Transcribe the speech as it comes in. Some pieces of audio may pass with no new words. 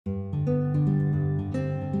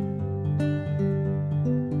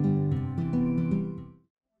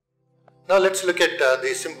Now let's look at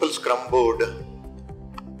the Simple Scrum Board,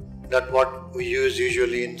 that what we use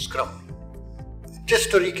usually in Scrum.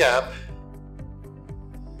 Just to recap,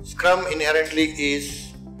 Scrum inherently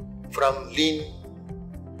is from lean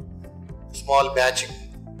small batching.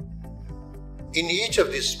 In each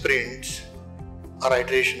of these sprints or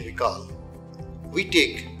iteration we call, we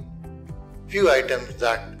take few items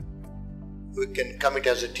that we can commit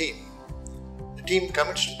as a team. The team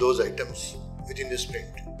commits to those items within the sprint.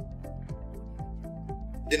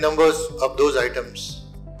 The numbers of those items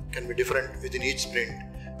can be different within each sprint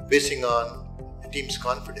basing on the team's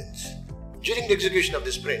confidence. During the execution of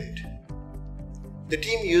the sprint, the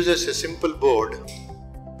team uses a simple board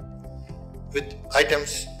with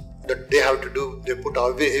items that they have to do. They put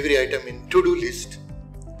every item in to-do list,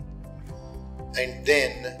 and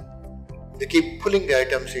then they keep pulling the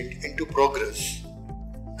items into progress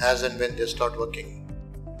as and when they start working.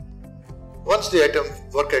 Once the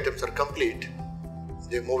work items are complete,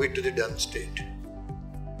 they move it to the done state.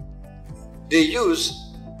 They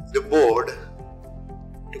use the board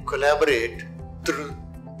to collaborate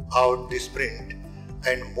throughout the sprint,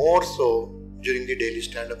 and more so during the daily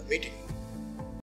stand-up meeting.